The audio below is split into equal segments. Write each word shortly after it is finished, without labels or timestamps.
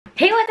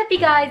Hey, what's up you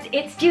guys?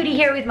 It's Judy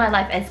here with my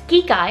Life as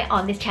Kikay.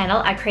 On this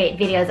channel, I create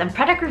videos on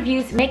product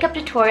reviews, makeup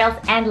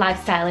tutorials, and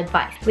lifestyle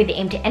advice with the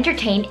aim to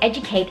entertain,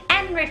 educate,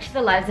 and enrich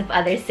the lives of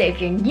others. So if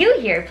you're new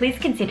here, please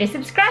consider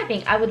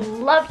subscribing. I would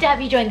love to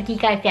have you join the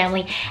Kikay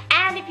family.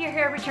 And if you're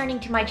here returning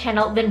to my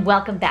channel, then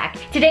welcome back.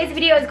 Today's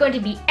video is going to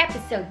be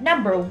episode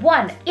number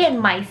 1 in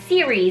my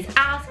series,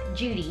 Ask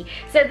Judie.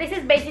 So this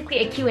is basically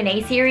a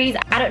Q&A series.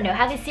 I don't know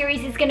how this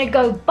series is gonna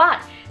go,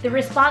 but the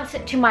response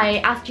to my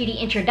Ask Judie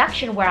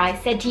introduction, where I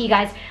said to you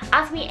guys,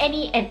 ask me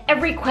any and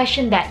every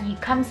question that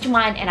comes to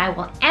mind and I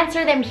will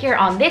answer them here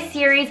on this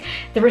series.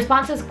 The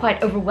response was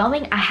quite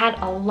overwhelming. I had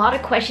a lot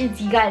of questions.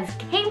 You guys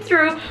came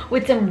through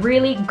with some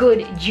really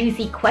good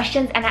juicy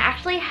questions, and I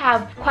actually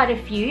have quite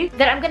a few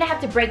that I'm gonna have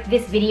to break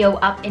this video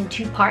up in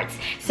 2 parts.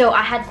 So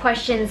I had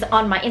questions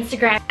on my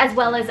Instagram as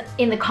well as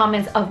in the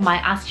comments of my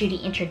Ask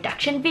Judie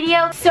introduction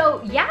video.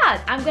 So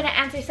yeah, I'm gonna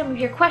answer some of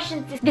your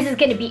questions. This is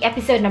gonna be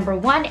episode number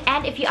 1,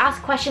 and if you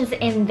ask questions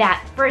in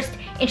that first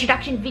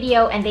introduction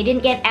video and they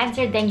didn't get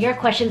answered, then your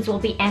questions will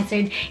be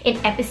answered in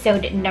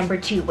episode number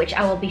 2, which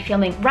I will be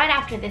filming right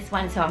after this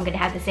one. So I'm gonna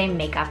have the same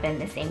makeup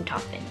and the same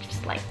top and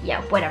just like,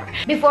 yeah, whatever.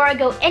 Before I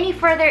go any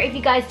further, if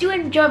you guys do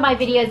enjoy my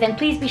videos, then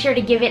please be sure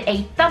to give it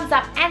a thumbs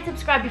up and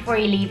subscribe before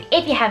you leave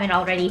if you haven't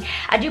already.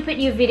 I do put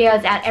new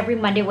videos out every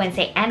Monday,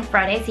 Wednesday, and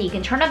Friday, so you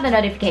can turn on the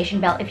notification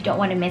bell if you don't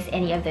want to miss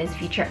any of those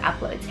future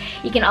uploads.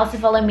 You can also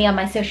follow me on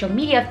my social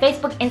media,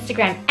 Facebook,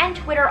 Instagram, and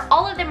Twitter.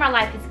 All of them are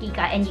Life as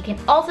Kikay, and you can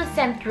also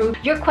send through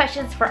your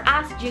questions for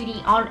Ask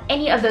Judie on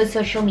any of those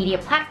social media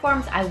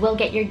platforms. I will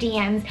get your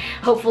DMs.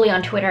 Hopefully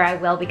on Twitter I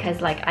will,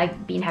 because like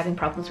I've been having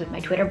problems with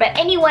my Twitter. But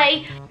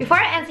anyway, before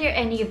I answer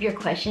any of your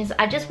questions,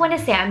 I just want to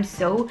say I'm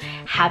so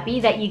happy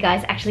that you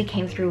guys actually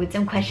came through with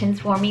some questions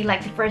for me.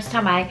 Like the first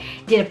time I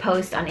did a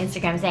post on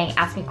Instagram saying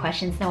ask me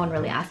questions, no one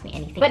really asked me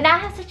anything. But now I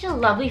have such a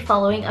lovely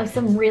following of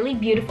some really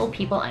beautiful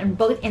people on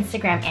both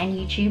Instagram and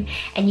YouTube,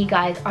 and you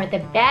guys are the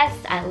best.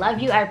 I love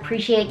you, I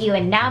appreciate you,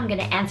 and now I'm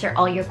gonna answer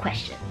all your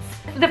questions.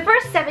 The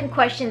first 7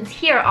 questions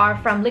here are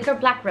from Liquor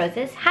Black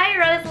Roses. Hi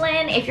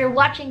Rosalind, if you're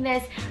watching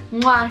this,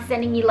 mwah,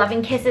 sending you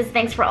loving kisses.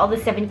 Thanks for all the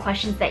 7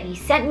 questions that you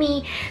sent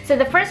me. So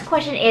the first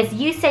question is,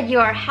 you said you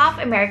are half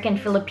American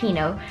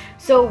Filipino,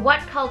 so what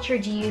culture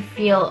do you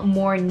feel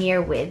more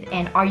near with,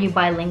 and are you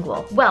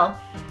bilingual? Well,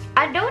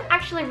 I don't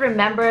actually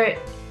remember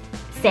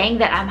saying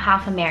that I'm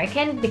half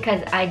American,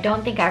 because I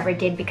don't think I ever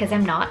did, because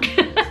I'm not.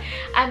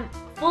 I'm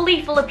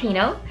fully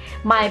Filipino.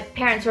 My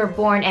parents were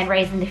born and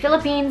raised in the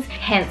Philippines,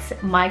 hence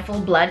my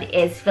full blood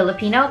is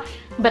Filipino,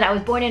 but I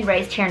was born and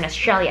raised here in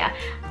Australia.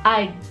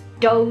 I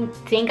don't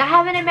think I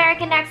have an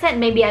American accent.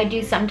 Maybe I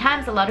do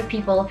sometimes. A lot of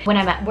people when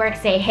I'm at work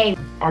say, hey,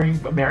 are you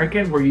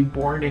American? Were you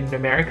born in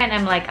America? And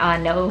I'm like,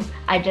 no,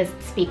 I just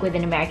speak with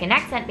an American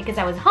accent because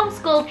I was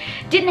homeschooled,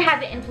 didn't have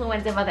the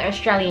influence of other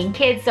Australian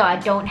kids, so I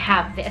don't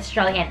have the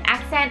Australian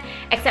accent,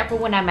 except for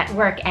when I'm at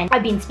work and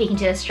I've been speaking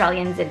to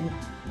Australians and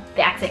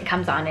the accent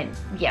comes on and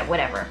yeah,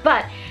 whatever.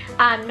 But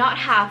I'm not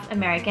half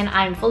American,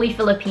 I'm fully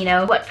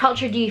Filipino. What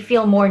culture do you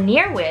feel more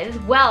near with?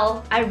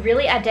 Well, I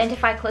really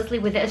identify closely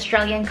with the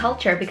Australian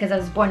culture because I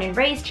was born and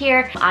raised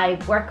here. I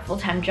work a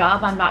full-time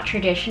job. I'm not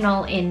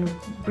traditional in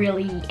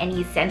really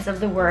any sense of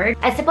the word.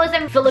 I suppose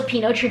I'm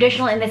Filipino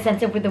traditional in the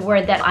sense of with the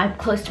word that I'm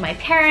close to my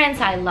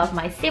parents, I love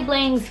my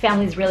siblings,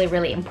 family is really,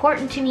 really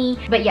important to me.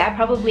 But yeah, I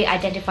probably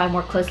identify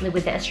more closely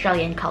with the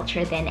Australian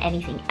culture than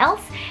anything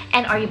else.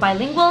 And are you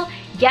bilingual?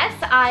 Yes,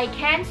 I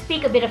can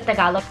speak a bit of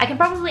Tagalog. I can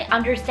probably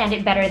understand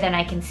it better than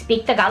I can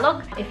speak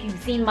Tagalog. If you've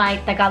seen my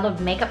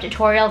Tagalog makeup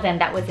tutorial, then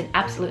that was an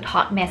absolute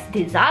hot mess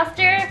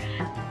disaster.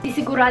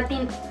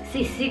 Sisiguratin,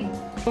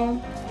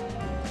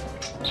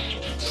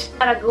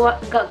 para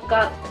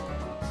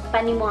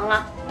pani mo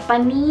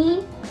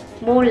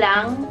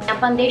lang ang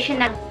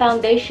foundation. Ang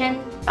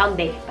foundation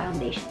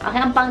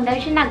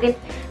natin.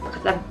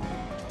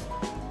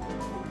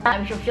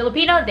 If you're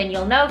Filipino, then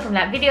you'll know from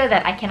that video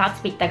that I cannot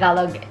speak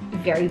Tagalog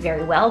very,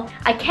 very well.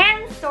 I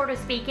can sort of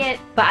speak it,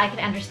 but I can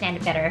understand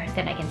it better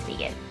than I can speak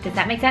it. Does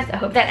that make sense? I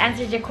hope that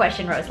answers your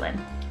question, Rosalind.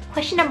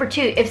 Question number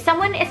 2, if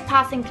someone is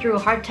passing through a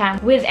hard time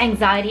with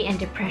anxiety and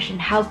depression,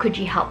 how could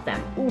you help them?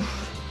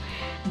 Oof.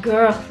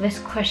 Girl, this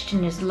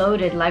question is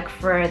loaded. Like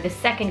for the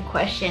second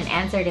question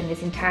answered in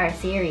this entire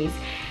series,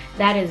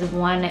 that is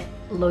one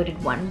loaded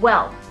one.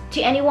 Well,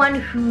 to anyone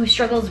who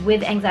struggles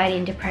with anxiety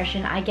and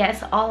depression, I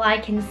guess all I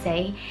can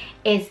say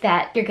is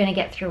that you're gonna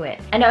get through it.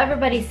 I know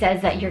everybody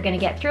says that you're gonna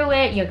get through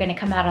it, you're gonna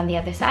come out on the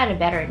other side a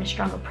better and a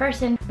stronger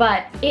person,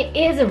 but it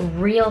is a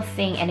real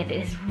thing and it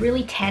is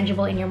really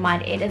tangible in your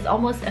mind. It is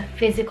almost a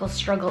physical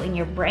struggle in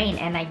your brain,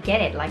 and I get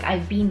it, like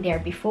I've been there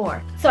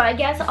before. So I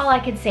guess all I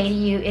can say to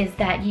you is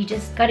that you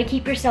just gotta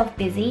keep yourself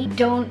busy.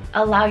 Don't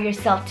allow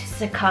yourself to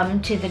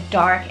succumb to the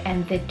dark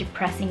and the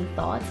depressing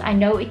thoughts. I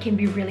know it can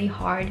be really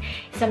hard.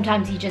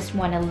 Sometimes you just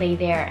wanna lay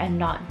there and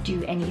not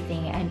do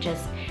anything and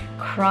just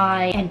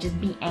cry and just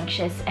be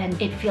anxious, and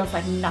it feels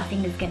like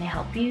nothing is gonna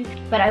help you.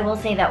 But I will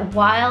say that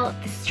while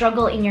the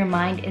struggle in your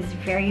mind is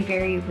very,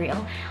 very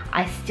real,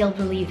 I still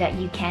believe that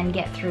you can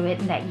get through it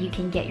and that you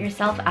can get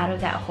yourself out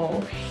of that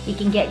hole. You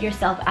can get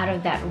yourself out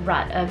of that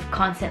rut of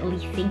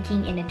constantly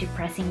thinking in a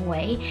depressing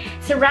way.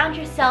 Surround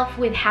yourself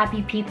with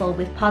happy people,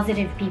 with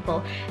positive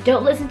people.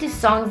 Don't listen to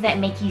songs that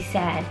make you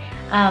sad.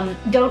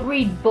 Don't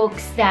read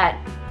books that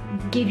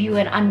give you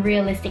an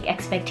unrealistic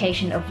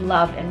expectation of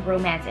love and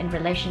romance and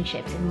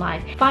relationships in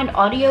life. Find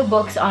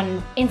audiobooks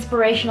on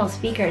inspirational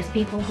speakers,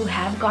 people who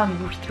have gone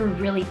through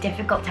really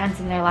difficult times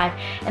in their life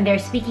and they're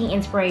speaking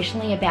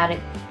inspirationally about it.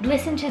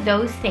 Listen to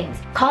those things.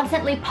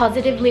 Constantly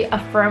positively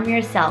affirm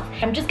yourself.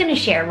 I'm just gonna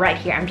share right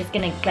here. I'm just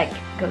gonna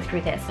go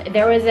through this.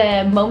 There was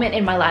a moment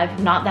in my life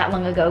not that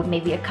long ago,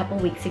 maybe a couple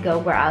weeks ago,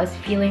 where I was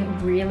feeling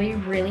really,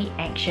 really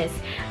anxious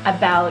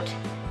about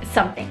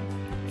something.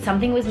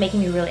 Something was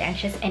making me really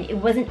anxious, and it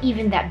wasn't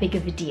even that big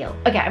of a deal.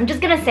 Okay, I'm just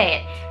gonna say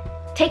it.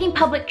 Taking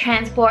public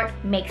transport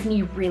makes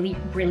me really,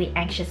 really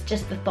anxious.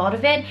 Just the thought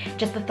of it,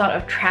 just the thought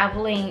of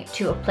traveling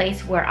to a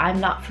place where I'm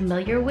not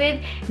familiar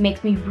with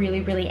makes me really,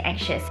 really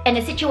anxious. And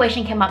a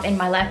situation came up in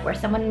my life where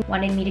someone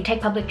wanted me to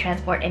take public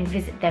transport and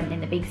visit them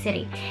in the big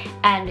city.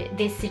 And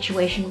this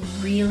situation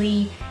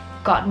really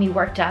got me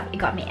worked up, it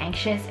got me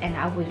anxious, and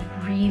I was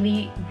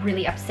really,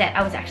 really upset.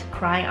 I was actually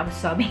crying, I was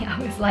sobbing,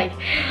 I was like,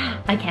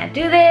 I can't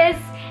do this.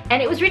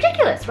 And it was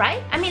ridiculous,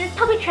 right? I mean, it's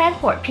public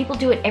transport. People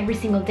do it every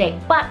single day.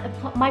 But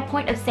my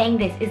point of saying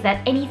this is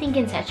that anything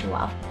can set you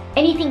off.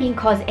 Anything can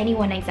cause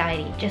anyone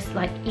anxiety, just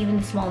like even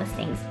the smallest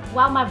things.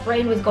 While my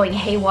brain was going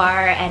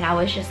haywire and I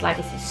was just like,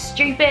 this is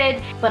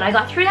stupid. But I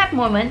got through that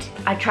moment.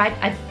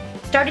 I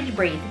started to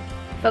breathe,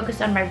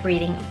 focused on my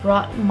breathing,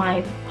 brought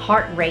my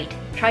heart rate,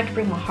 tried to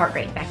bring my heart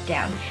rate back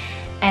down.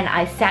 And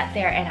I sat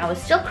there and I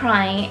was still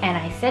crying, and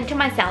I said to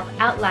myself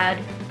out loud,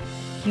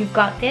 you've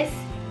got this.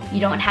 You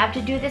don't have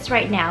to do this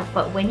right now,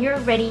 but when you're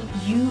ready,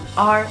 you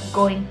are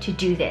going to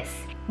do this.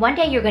 One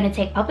day you're going to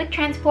take public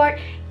transport,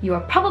 you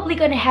are probably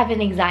going to have an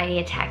anxiety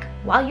attack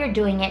while you're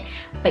doing it,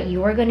 but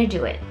you are going to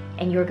do it,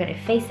 and you're going to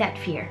face that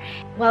fear.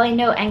 While I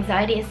know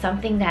anxiety is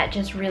something that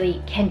just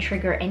really can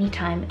trigger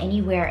anytime,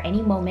 anywhere,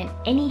 any moment,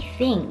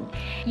 anything,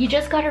 you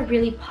just got to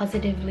really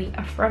positively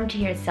affirm to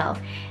yourself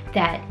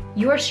that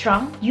you are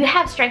strong. You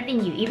have strength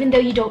in you, even though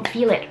you don't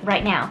feel it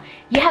right now.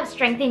 You have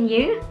strength in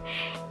you.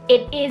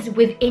 It is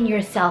within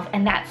yourself,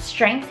 and that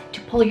strength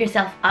to pull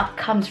yourself up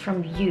comes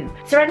from you.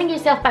 Surrounding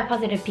yourself by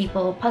positive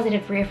people,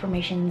 positive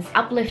reaffirmations,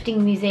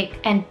 uplifting music,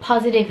 and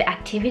positive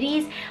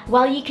activities,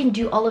 while you can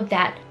do all of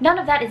that, none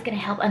of that is going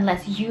to help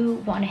unless you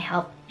want to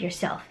help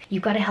yourself.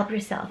 You've got to help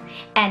yourself.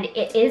 And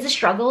it is a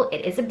struggle,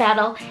 it is a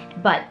battle,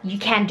 but you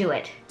can do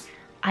it.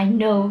 I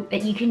know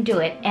that you can do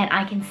it, and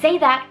I can say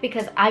that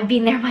because I've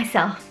been there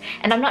myself.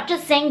 And I'm not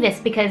just saying this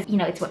because, you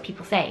know, it's what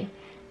people say,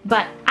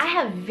 but I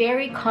have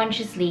very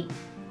consciously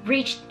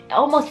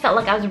almost felt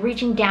like I was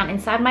reaching down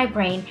inside my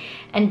brain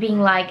and being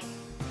like,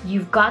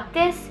 you've got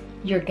this,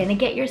 you're gonna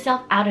get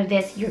yourself out of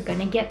this, you're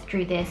gonna get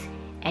through this,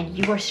 and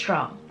you are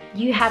strong.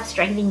 You have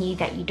strength in you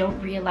that you don't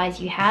realize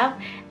you have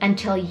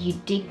until you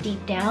dig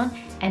deep down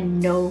and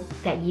know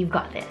that you've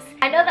got this.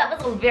 I know that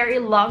was a very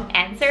long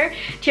answer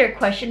to your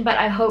question, but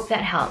I hope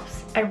that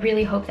helps. I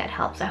really hope that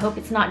helps. I hope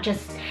it's not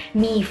just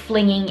me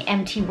flinging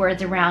empty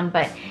words around,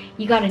 but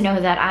you gotta know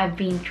that I've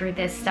been through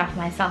this stuff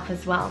myself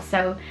as well.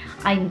 So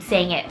I'm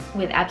saying it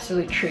with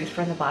absolute truth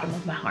from the bottom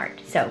of my heart.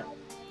 So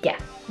yeah,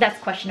 that's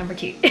question number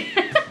 2.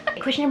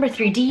 Question number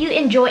 3, do you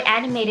enjoy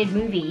animated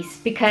movies?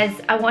 Because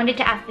I wanted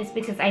to ask this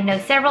because I know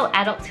several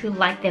adults who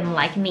like them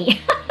like me.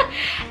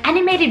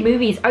 Animated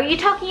movies, are you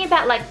talking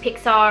about like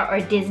Pixar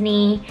or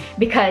Disney?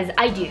 Because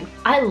I do.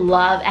 I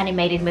love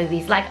animated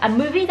movies. Like a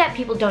movie that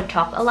people don't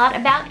talk a lot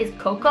about is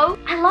Coco.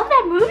 I love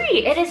that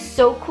movie. It is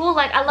so cool.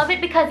 Like I love it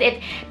because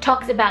it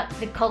talks about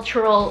the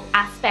cultural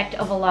aspect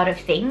of a lot of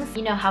things.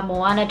 You know how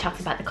Moana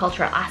talks about the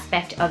cultural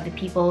aspect of the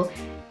people.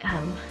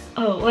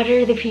 Oh, what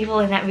are the people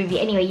in that movie?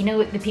 Anyway, you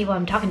know the people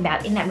I'm talking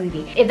about in that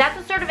movie. If that's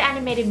the sort of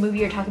animated movie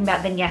you're talking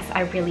about, then yes,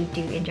 I really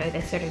do enjoy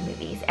those sort of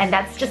movies. And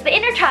that's just the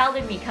inner child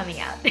in me coming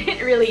out.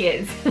 It really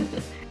is.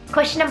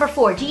 Question number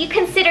 4, do you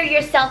consider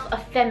yourself a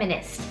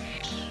feminist?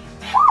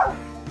 Whew,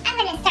 I'm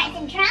gonna start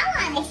some drama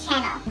on this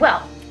channel.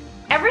 Well,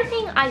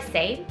 everything I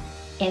say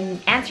in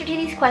answer to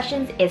these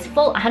questions is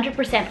full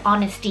 100%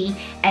 honesty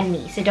and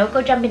me. So don't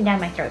go jumping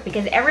down my throat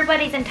because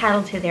everybody's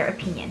entitled to their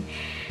opinion.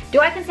 Do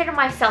I consider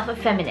myself a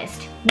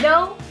feminist?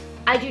 No,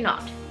 I do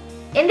not.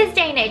 In this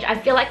day and age, I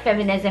feel like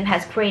feminism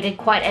has created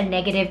quite a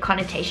negative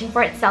connotation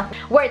for itself,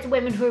 where it's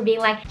women who are being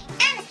like,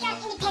 I'm a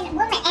strong, independent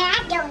woman and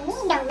I don't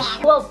need no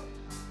man. Well,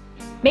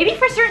 maybe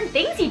for certain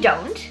things you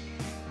don't.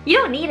 You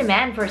don't need a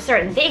man for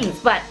certain things,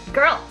 but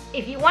girl,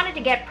 if you wanted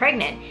to get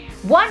pregnant,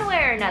 one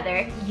way or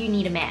another, you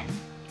need a man.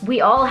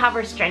 We all have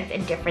our strengths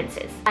and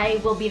differences. I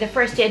will be the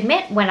first to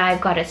admit when I've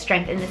got a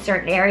strength in a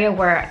certain area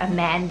where a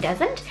man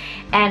doesn't.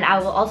 And I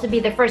will also be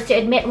the first to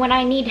admit when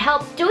I need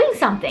help doing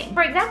something.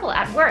 For example,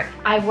 at work,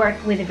 I work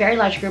with a very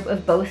large group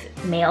of both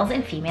males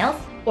and females.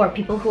 or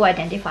people who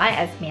identify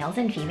as males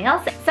and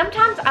females,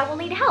 sometimes I will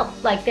need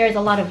help. Like there's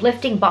a lot of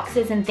lifting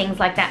boxes and things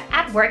like that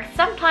at work.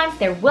 Sometimes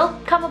there will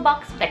come a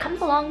box that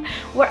comes along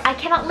where I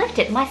cannot lift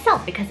it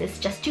myself because it's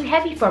just too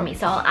heavy for me.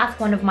 So I'll ask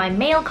one of my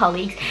male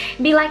colleagues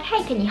and be like,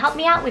 hey, can you help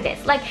me out with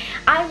this? Like,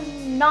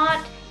 I'm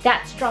not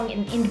that strong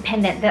and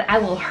independent that I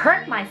will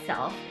hurt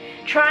myself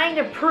trying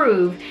to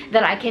prove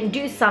that I can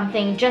do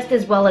something just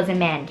as well as a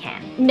man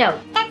can. No.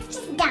 That's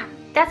just dumb.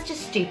 That's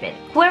just stupid.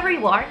 Whoever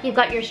you are, you've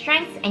got your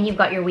strengths and you've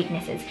got your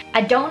weaknesses.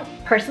 I don't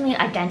personally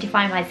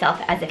identify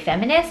myself as a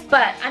feminist,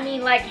 but I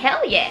mean, like,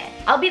 hell yeah.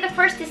 I'll be the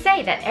first to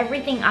say that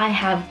everything I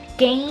have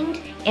gained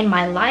in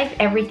my life,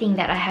 everything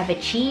that I have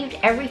achieved,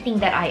 everything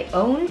that I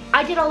own,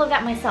 I did all of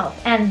that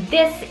myself. And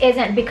this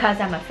isn't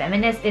because I'm a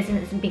feminist. This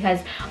isn't because,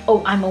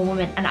 oh, I'm a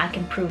woman and I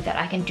can prove that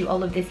I can do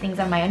all of these things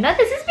on my own. No,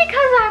 this is because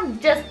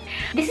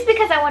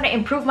I want to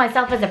improve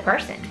myself as a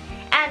person.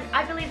 And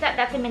I believe that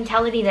that's a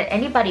mentality that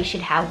anybody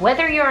should have,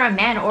 whether you're a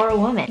man or a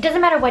woman. It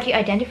doesn't matter what you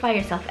identify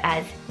yourself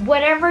as.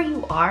 Whatever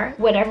you are,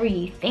 whatever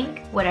you think,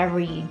 whatever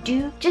you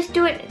do, just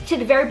do it to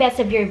the very best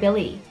of your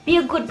ability. Be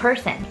a good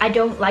person. I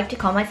don't like to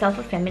call myself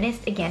a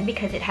feminist, again,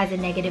 because it has a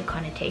negative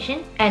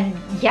connotation. And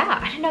yeah,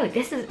 I don't know,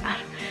 does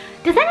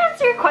that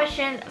answer your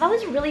question? That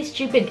was a really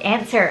stupid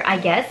answer, I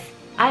guess.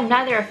 I'm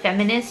neither a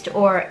feminist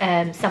or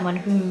someone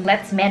who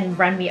lets men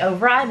run me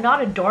over. I'm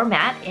not a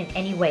doormat in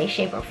any way,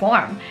 shape, or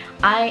form.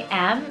 I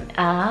am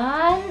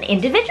an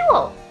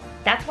individual.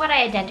 That's what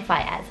I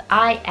identify as.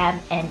 I am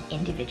an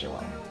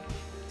individual.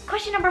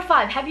 Question number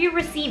 5. Have you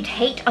received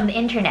hate on the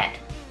internet?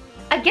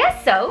 I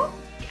guess so.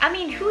 I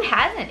mean, who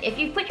hasn't? If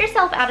you put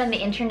yourself out on the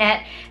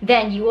internet,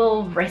 then you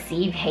will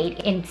receive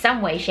hate in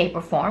some way, shape,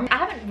 or form. I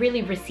haven't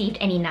really received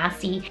any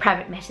nasty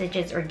private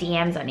messages or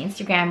DMs on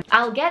Instagram.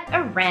 I'll get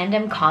a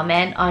random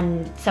comment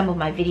on some of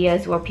my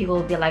videos where people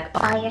will be like,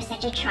 Oh, you're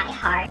such a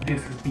tryhard.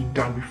 This has been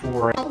done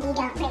before. And you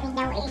don't really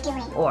know what you're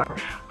doing. or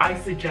I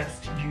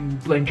suggest you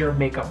blend your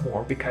makeup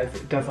more because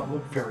it doesn't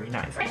look very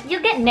nice.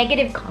 you'll get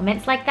negative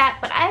comments like that,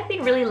 but I've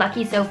been really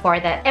lucky so far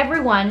that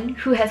everyone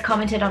who has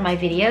commented on my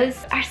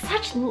videos are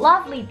such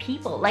lovely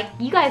people. Like,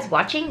 you guys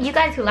watching, you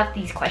guys who left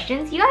these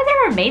questions, you guys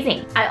are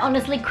amazing. I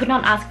honestly could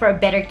not ask for a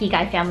better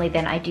Kikay family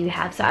than I do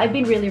have, so I've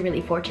been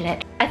really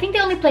fortunate. I think the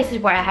only places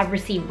where I have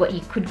received what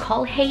you could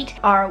call hate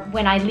are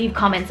when I leave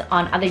comments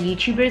on other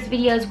YouTubers'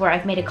 videos where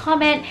I've made a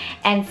comment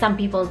and some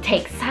people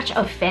take such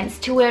offense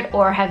to it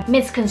or have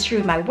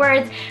misconstrued my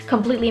words,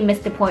 completely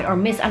missed the point or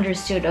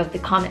misunderstood of the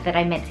comment that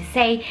I meant to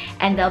say,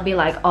 and they'll be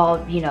like,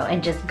 oh, you know,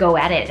 and just go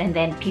at it, and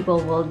then people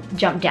will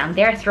jump down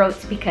their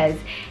throats because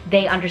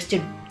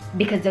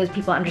those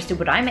people understood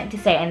what I meant to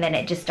say, and then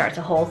it just starts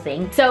a whole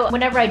thing. So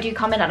whenever I do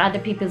comment on other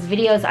people's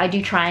videos, I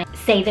do try and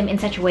say them in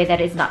such a way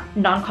that is not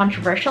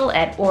non-controversial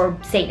or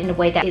say it in a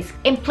way that is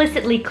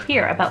implicitly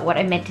clear about what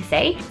I meant to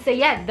say. So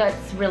yeah,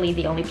 that's really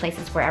the only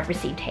places where I've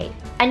received hate.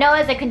 I know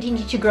as I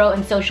continue to grow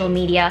in social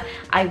media,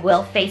 I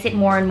will face it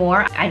more and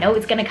more. I know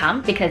it's gonna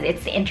come because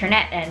it's the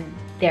internet and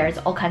there's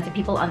all kinds of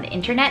people on the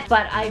internet,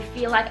 but I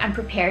feel like I'm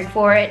prepared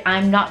for it.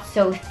 I'm not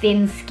so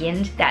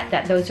thin-skinned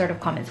that those sort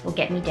of comments will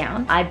get me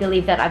down. I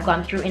believe that I've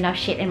gone through enough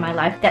shit in my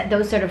life that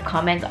those sort of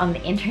comments on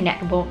the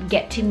internet won't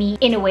get to me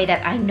in a way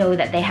that I know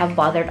that they have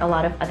bothered a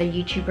lot of other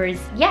YouTubers.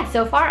 Yeah,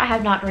 so far I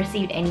have not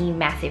received any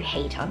massive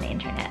hate on the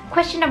internet.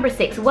 Question number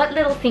 6, what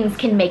little things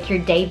can make your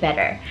day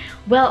better?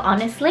 Well,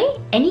 honestly,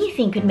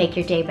 anything could make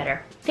your day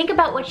better. Think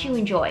about what you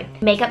enjoy.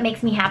 Makeup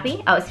makes me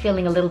happy. I was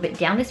feeling a little bit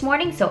down this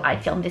morning, so I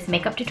filmed this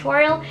makeup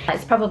tutorial.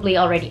 It's probably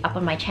already up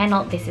on my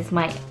channel. This is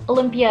my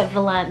Olympia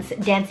Valance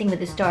Dancing with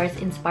the Stars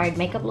inspired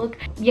makeup look.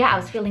 Yeah, I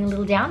was feeling a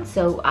little down,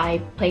 so I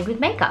played with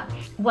makeup.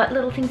 What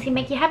little things can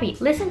make you happy?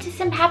 Listen to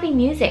some happy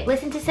music.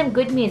 Listen to some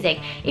good music.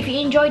 If you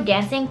enjoy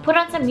dancing, put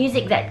on some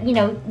music that, you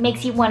know,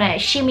 makes you want to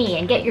shimmy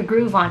and get your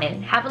groove on it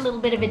and have a little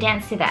bit of a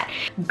dance to that.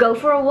 Go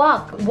for a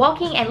walk.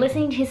 Walking and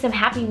listening to some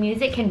happy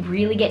music can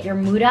really get your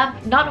mood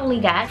up. Not only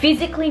that,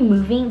 physically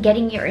moving,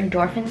 getting your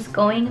endorphins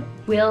going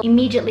will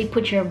immediately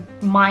put your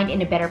mind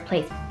in a better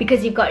place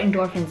because you've got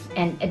endorphins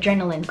and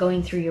adrenaline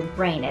going through your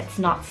brain. It's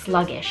not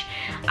sluggish.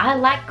 I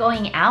like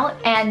going out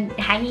and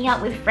hanging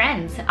out with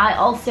friends. I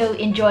also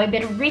enjoy a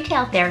bit of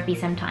retail therapy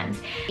sometimes.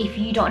 If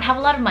you don't have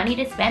a lot of money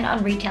to spend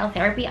on retail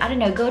therapy, I don't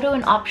know, go to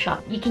an op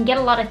shop. You can get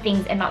a lot of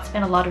things and not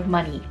spend a lot of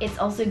money. It's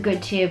also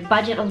good to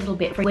budget a little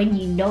bit for when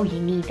you know you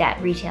need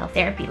that retail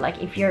therapy.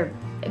 Like if you're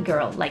a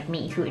girl like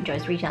me who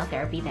enjoys retail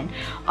therapy, then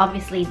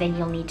obviously then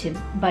you'll need to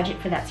budget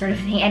for that sort of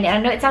thing. And I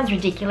know it sounds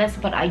ridiculous,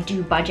 but I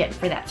do budget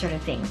for that sort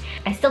of thing.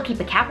 I still keep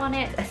a cap on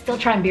it. I still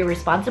try and be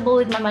responsible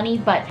with my money,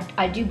 but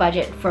I do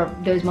budget for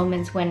those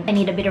moments when I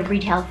need a bit of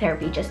retail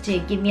therapy just to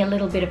give me a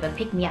little bit of a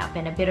pick-me-up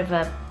and a bit of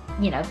a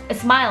you know, a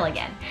smile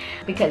again,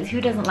 because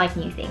who doesn't like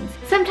new things?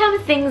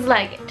 Sometimes things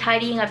like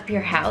tidying up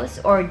your house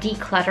or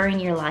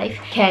decluttering your life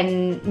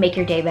can make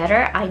your day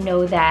better. I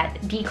know that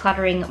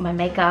decluttering my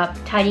makeup,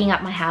 tidying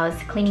up my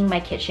house, cleaning my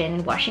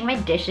kitchen, washing my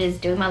dishes,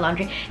 doing my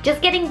laundry,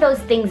 just getting those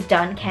things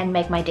done can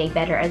make my day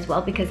better as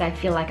well, because I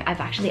feel like I've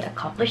actually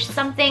accomplished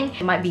something.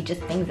 It might be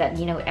just things that,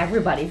 you know,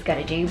 everybody's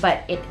gotta do,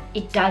 but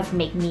it does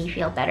make me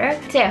feel better.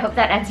 So I hope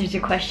that answers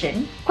your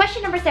question.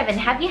 Question number 7,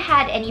 have you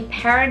had any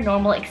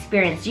paranormal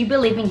experience? Do you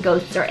believe in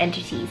ghosts or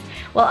entities?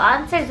 Well,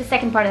 I'll answer the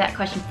second part of that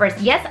question first.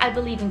 Yes, I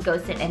believe in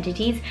ghosts and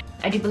entities.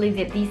 I do believe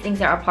that these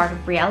things are a part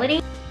of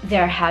reality.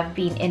 There have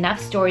been enough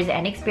stories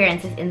and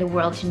experiences in the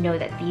world to know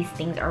that these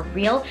things are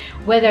real,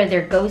 whether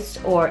they're ghosts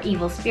or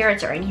evil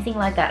spirits or anything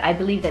like that. I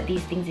believe that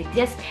these things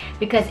exist,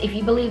 because if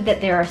you believe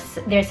that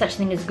there's such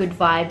thing as good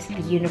vibes,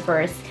 the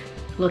universe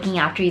looking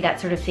after you, that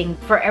sort of thing,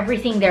 for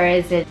everything there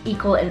is an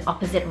equal and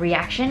opposite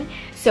reaction.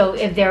 So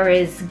if there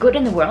is good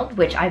in the world,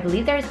 which I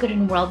believe there is good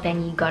in the world,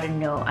 then you gotta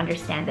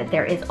understand that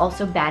there is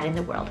also bad in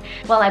the world.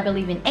 While I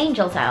believe in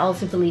angels, I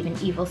also believe in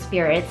evil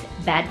spirits,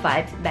 bad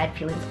vibes, bad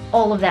feelings,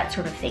 all of that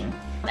sort of thing.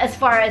 As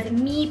far as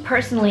me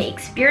personally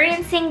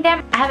experiencing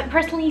them, I haven't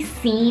personally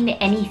seen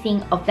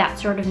anything of that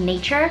sort of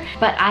nature,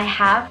 but I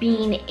have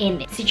been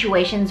in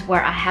situations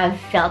where I have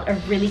felt a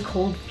really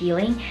cold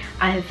feeling.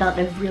 I have felt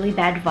a really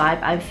bad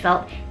vibe. I've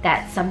felt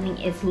that something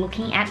is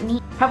looking at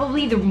me.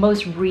 Probably the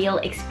most real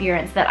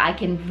experience that I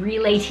can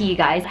relay to you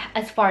guys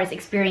as far as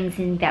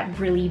experiencing that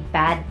really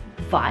bad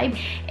vibe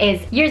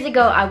is years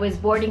ago. I was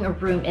boarding a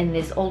room in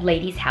this old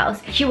lady's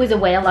house. She was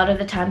away a lot of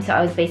the time, so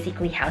I was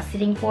basically house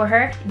sitting for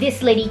her.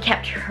 This lady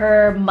kept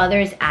her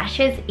mother's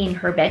ashes in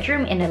her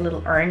bedroom in a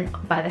little urn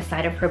by the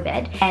side of her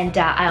bed, and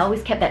I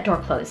always kept that door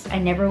closed. I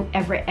never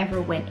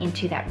ever went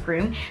into that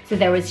room. So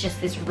there was just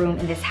this room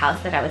in this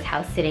house that I was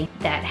house sitting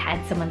that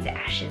had someone's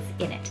ashes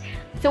in it.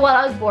 So while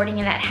I was boarding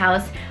in that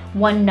house,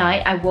 one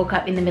night I woke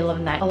up in the middle of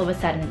the night. All of a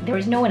sudden, there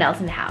was no one else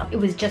in the house. It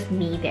was just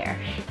me there.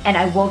 And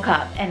I woke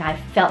up and I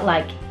felt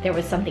like there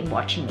was something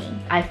watching me.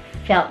 I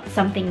felt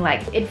something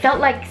like, it felt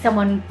like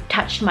someone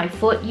touched my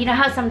foot. You know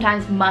how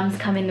sometimes mums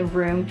come in the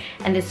room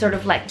and they sort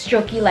of like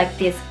stroke you like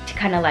this to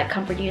kind of like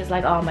comfort you. It's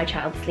like, oh, my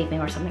child's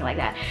sleeping or something like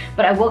that.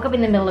 But I woke up in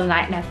the middle of the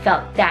night and I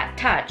felt that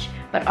touch,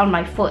 but on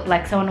my foot,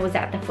 like someone was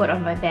at the foot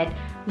on my bed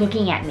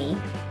looking at me.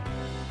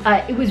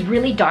 It was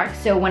really dark,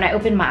 so when I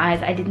opened my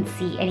eyes, I didn't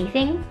see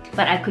anything,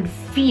 but I could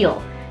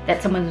feel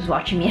that someone was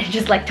watching me, and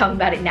just like talking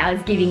about it now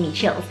is giving me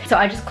chills. So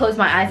I just closed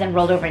my eyes and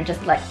rolled over and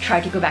just like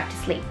tried to go back to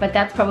sleep. But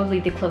that's probably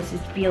the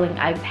closest feeling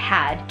I've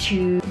had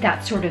to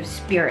that sort of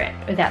spirit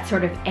or that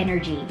sort of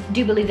energy. I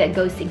do believe that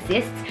ghosts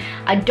exist.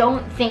 I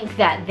don't think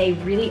that they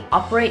really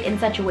operate in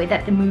such a way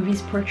that the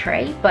movies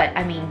portray, but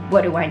I mean,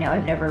 what do I know?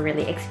 I've never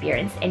really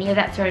experienced any of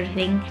that sort of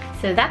thing.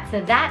 So that's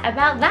that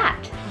about that.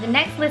 The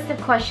next list of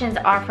questions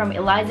are from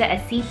Eliza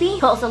Asipi,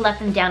 who also left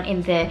them down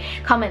in the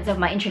comments of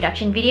my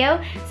introduction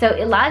video. So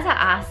Eliza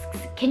asks,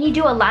 can you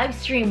do a live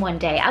stream one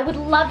day? I would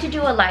love to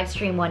do a live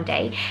stream one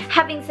day.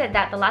 Having said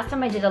that, the last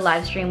time I did a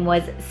live stream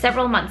was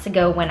several months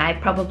ago when I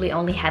probably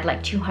only had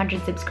like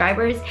 200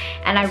 subscribers,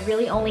 and I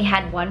really only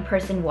had one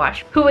person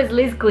watch, who was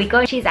Liz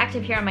Guico. She's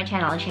active here on my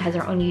channel and she has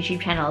her own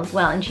YouTube channel as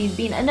well, and she's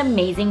been an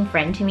amazing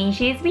friend to me.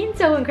 She's been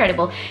so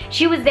incredible.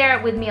 She was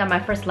there with me on my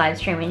first live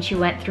stream and she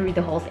went through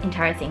the whole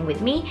entire thing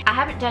with me. I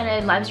haven't done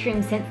a live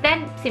stream since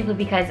then, simply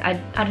because I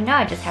don't know,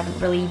 I just haven't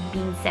really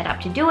been set up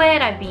to do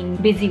it. I've been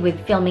busy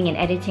with filming and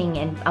editing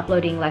and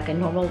uploading like a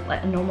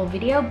normal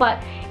video.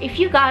 But if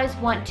you guys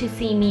want to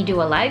see me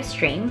do a live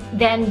stream,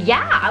 then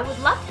yeah, I would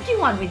love to do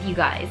one with you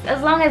guys.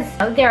 As long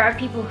as there are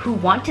people who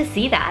want to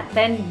see that,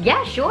 then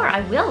yeah, sure,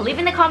 I will. Leave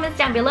in the comments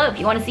down below if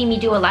you want to see me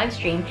do a live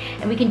stream,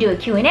 and we can do a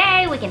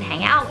Q&A, we can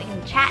hang out, we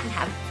can chat and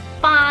have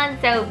fun.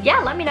 So yeah,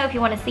 let me know if you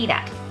want to see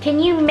that. Can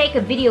you make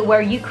a video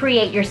where you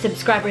create your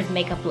subscribers'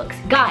 makeup looks?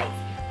 Guys,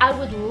 I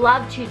would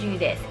love to do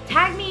this.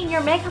 Tag me in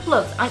your makeup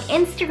looks on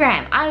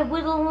Instagram. I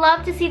would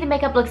love to see the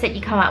makeup looks that you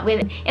come out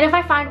with. And if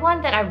I find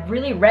one that I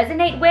really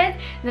resonate with,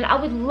 then I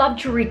would love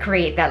to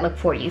recreate that look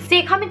for you.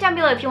 So comment down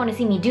below if you want to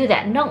see me do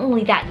that. Not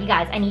only that, you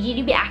guys, I need you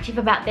to be active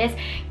about this.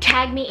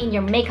 Tag me in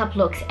your makeup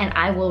looks and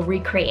I will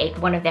recreate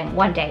one of them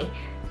one day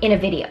in a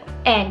video,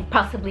 and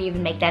possibly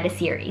even make that a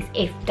series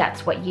if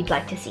that's what you'd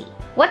like to see.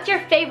 What's your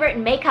favorite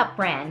makeup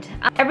brand?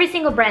 Every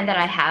single brand that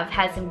I have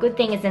has some good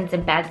things and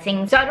some bad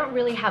things, so I don't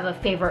really have a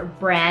favorite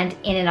brand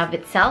in and of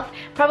itself.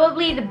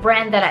 Probably the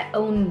brand that I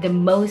own the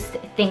most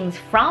things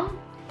from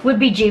would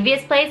be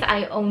Juvia's Place.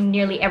 I own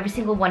nearly every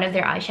single one of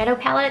their eyeshadow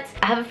palettes.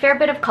 I have a fair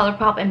bit of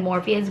ColourPop and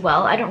Morphe as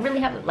well. I don't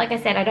really have, like I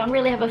said, I don't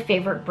really have a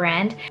favorite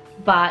brand,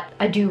 but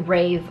I do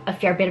rave a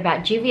fair bit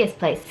about Juvia's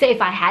Place. So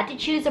if I had to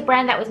choose a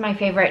brand that was my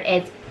favorite,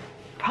 it's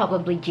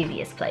probably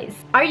Juvia's Place.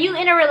 Are you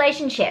in a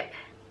relationship?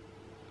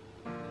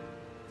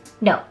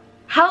 No.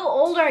 How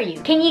old are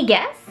you? Can you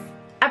guess?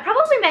 I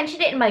probably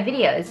mentioned it in my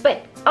videos,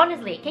 but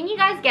honestly, can you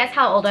guys guess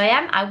how old I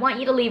am? I want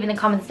you to leave in the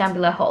comments down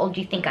below how old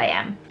you think I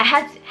am. I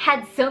have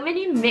had so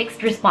many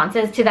mixed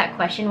responses to that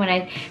question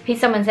when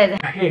someone says,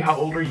 hey, how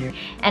old are you?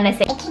 And I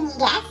say, Can you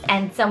guess?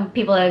 and some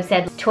people have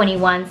said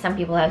 21, some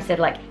people have said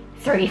like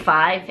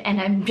 35, and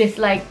I'm just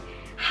like,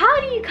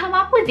 how do you come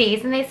up with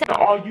these? And they say,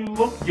 oh, you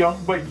look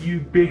young, but you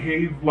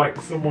behave like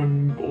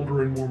someone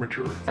older and more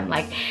mature. I'm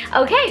like,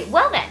 okay,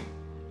 well then,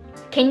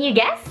 can you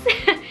guess?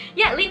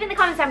 Yeah, leave in the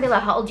comments down below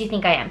how old you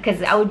think I am,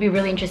 because I would be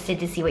really interested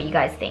to see what you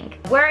guys think.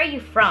 Where are you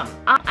from?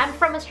 I'm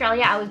from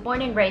Australia. I was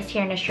born and raised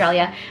here in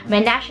Australia. My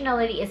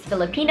nationality is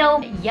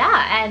Filipino.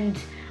 Yeah, and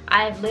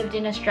I've lived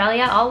in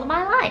Australia all of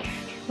my life.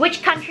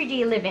 Which country do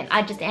you live in?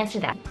 I just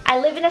answered that. I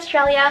live in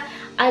Australia.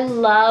 I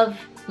love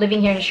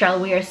living here in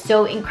Australia. We are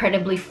so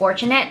incredibly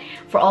fortunate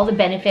for all the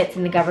benefits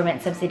and the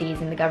government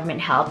subsidies and the government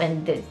help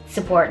and the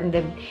support and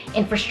the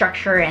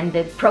infrastructure and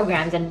the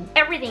programs and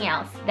everything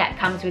else that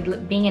comes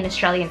with being an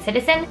Australian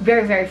citizen.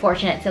 Very, very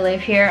fortunate to live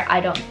here. I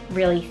don't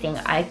really think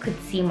I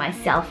could see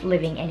myself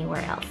living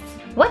anywhere else.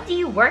 What do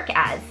you work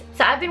as?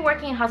 So I've been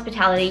working in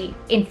hospitality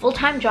in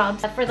full-time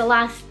jobs for the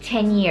last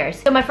 10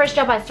 years. So my first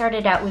job, I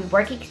started out with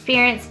work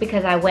experience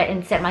because I went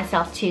and set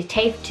myself to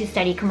TAFE to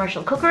study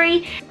commercial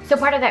cookery. So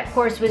part of that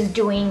course was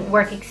doing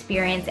work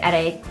experience at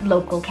a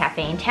local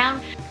cafe in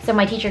town. So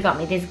my teacher got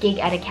me this gig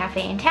at a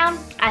cafe in town.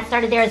 I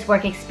started there as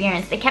work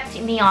experience. They kept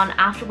me on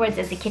afterwards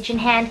as a kitchen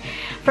hand.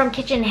 From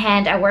kitchen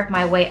hand, I worked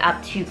my way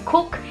up to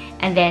cook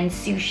and then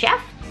sous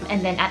chef.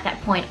 And then at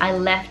that point, I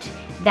left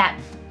that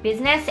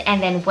business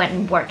and then went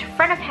and worked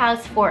front of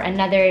house for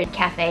another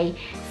cafe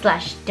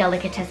slash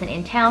delicatessen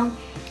in town,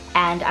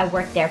 and I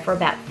worked there for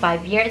about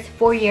 5 years,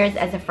 4 years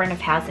as a front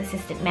of house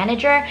assistant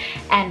manager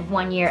and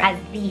 1 year as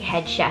the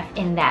head chef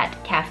in that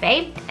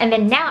cafe. And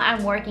then now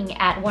I'm working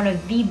at one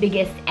of the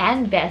biggest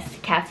and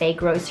best cafe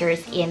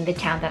grocers in the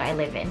town that I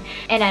live in,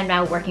 and I'm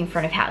now working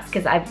front of house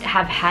because I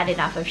have had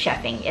enough of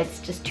chefing. It's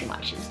just too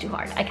much, it's too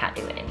hard. I can't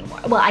do it anymore.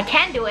 Well, I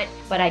can do it,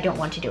 but I don't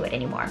want to do it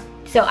anymore.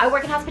 So I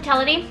work in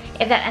hospitality.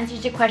 If that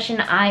answers your question,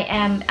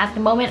 at the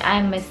moment,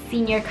 I'm a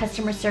senior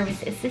customer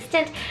service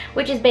assistant,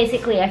 which is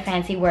basically a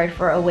fancy word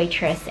for a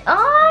waitress.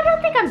 Oh, I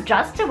don't think I'm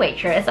just a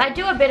waitress. I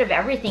do a bit of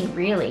everything,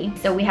 really.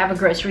 So we have a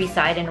grocery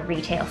side and a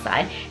retail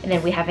side, and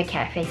then we have a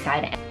cafe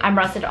side. I'm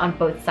rostered on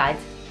both sides,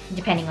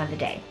 depending on the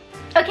day.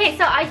 Okay,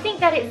 so I think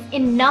that is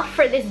enough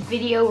for this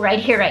video right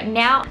here, right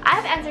now.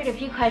 I've answered a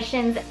few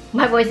questions.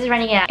 My voice is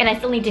running out and I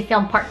still need to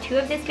film part 2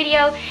 of this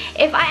video.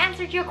 If I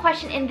answered your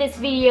question in this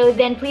video,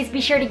 then please be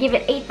sure to give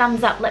it a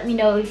thumbs up. Let me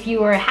know if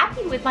you are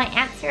happy with my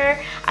answer.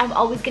 I'm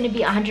always going to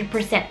be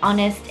 100%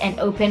 honest and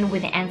open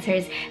with the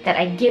answers that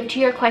I give to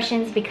your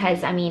questions,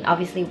 because I mean,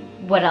 obviously,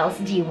 what else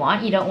do you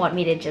want? You don't want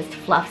me to just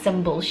fluff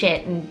some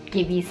bullshit and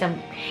give you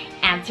some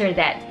answer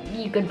that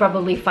you could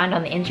probably find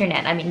on the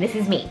internet. I mean, this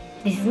is me.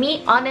 This is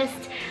me,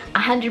 honest,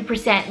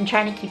 100%, and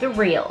trying to keep it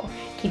real.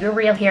 Keep it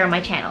real here on my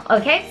channel,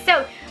 okay?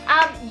 So,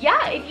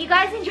 yeah, if you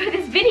guys enjoyed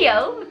this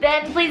video,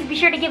 then please be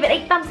sure to give it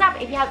a thumbs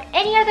up. If you have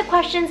any other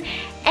questions,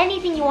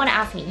 anything you want to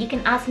ask me, you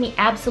can ask me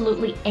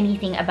absolutely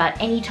anything about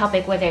any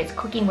topic, whether it's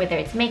cooking, whether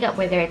it's makeup,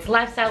 whether it's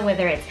lifestyle,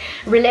 whether it's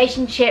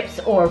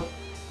relationships, or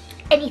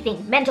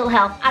anything, mental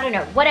health, I don't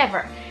know,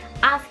 whatever.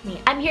 Ask me.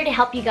 I'm here to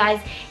help you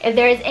guys. If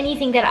there is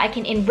anything that I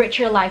can enrich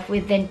your life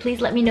with, then please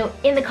let me know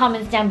in the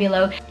comments down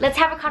below. Let's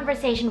have a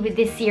conversation with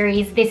this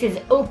series. This is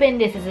open.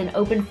 This is an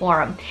open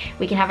forum.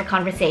 We can have a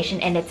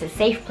conversation and it's a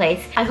safe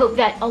place. I hope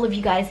that all of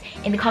you guys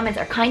in the comments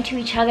are kind to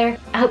each other.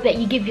 I hope that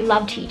you give your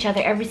love to each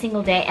other every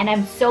single day, and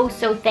I'm so,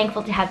 so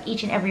thankful to have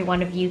each and every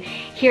one of you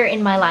here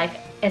in my life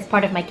as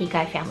part of my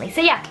Kikay family. So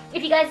yeah,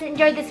 if you guys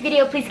enjoyed this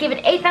video, please give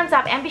it a thumbs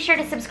up and be sure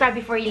to subscribe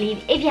before you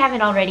leave if you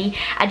haven't already.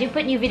 I do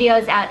put new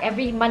videos out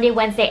every Monday,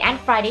 Wednesday, and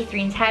Friday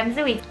 3 times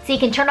a week, so you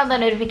can turn on the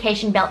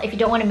notification bell if you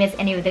don't want to miss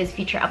any of those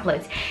future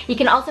uploads. You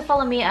can also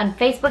follow me on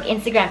Facebook,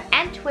 Instagram,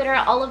 and Twitter.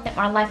 All of them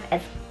are Life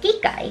as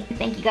Kikay.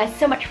 Thank you guys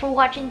so much for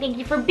watching. Thank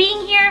you for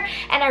being here,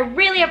 and I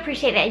really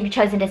appreciate that you've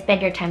chosen to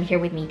spend your time here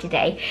with me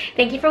today.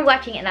 Thank you for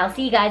watching, and I'll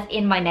see you guys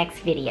in my next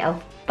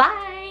video.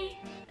 Bye!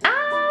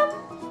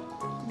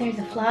 There's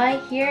a fly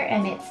here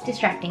and it's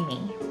distracting me.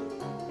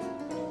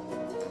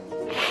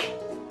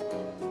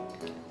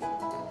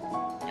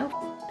 Oh.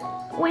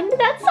 When did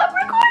that stop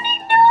recording?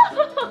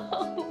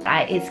 No!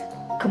 That is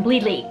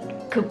completely,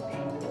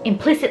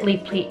 implicit.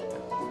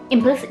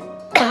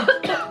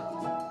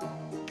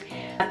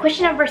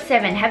 Question number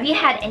 7. Have you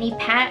had any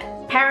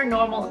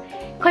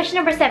paranormal? Question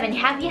number 7.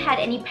 Have you had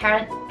any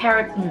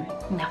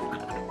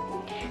no.